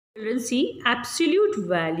Children, see absolute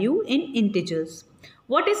value in integers.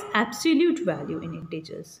 What is absolute value in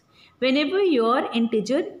integers? Whenever your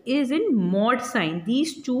integer is in mod sign,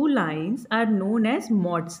 these two lines are known as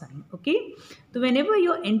mod sign. Okay, so whenever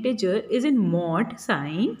your integer is in mod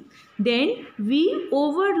sign, then we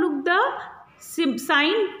overlook the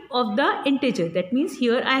sign of the integer. That means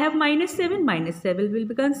here I have -7, -7 will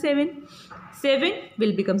become 7. 7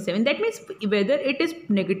 will become 7. That means whether it is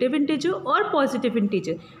negative integer or positive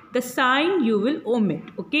integer, the sign you will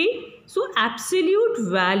omit. Okay, so absolute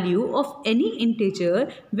value of any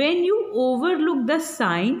integer when you overlook the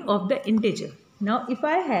sign of the integer. Now if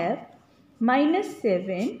I have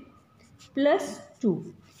 -7 plus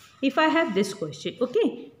 2, if I have this question, okay,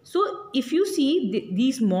 so if you see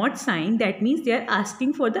these mod sign, that means they are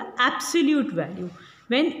asking for the absolute value.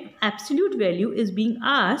 When absolute value is being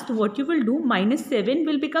asked, what you will do, -7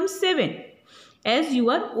 will become 7 as you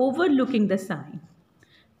are overlooking the sign,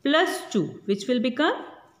 plus 2 which will become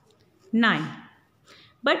 9.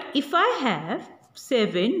 But if I have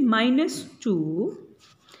 7 minus 2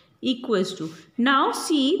 equals to, now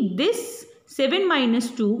see this 7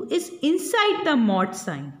 minus 2 is inside the mod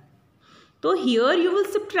sign. So here you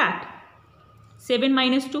will subtract. 7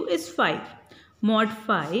 minus 2 is 5. Mod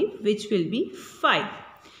 5 which will be 5.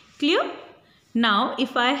 Clear? Now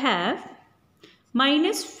if I have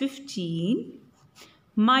minus 15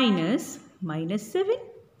 minus -7.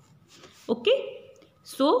 Okay.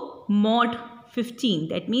 So mod 15.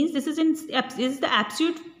 That means this is the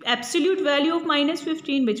absolute value of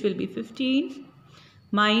 -15, which will be 15,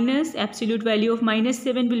 minus absolute value of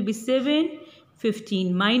 -7 will be 7.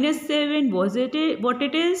 15 minus 7, what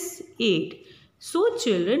it is? 8. So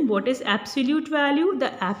children, what is absolute value? The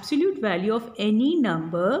absolute value of any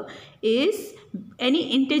number is, any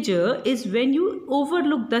integer is when you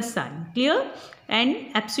overlook the sign. Clear? And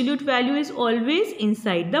absolute value is always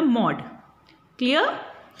inside the mod. Clear?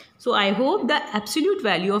 So I hope the absolute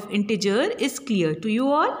value of integer is clear to you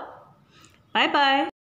all. Bye bye.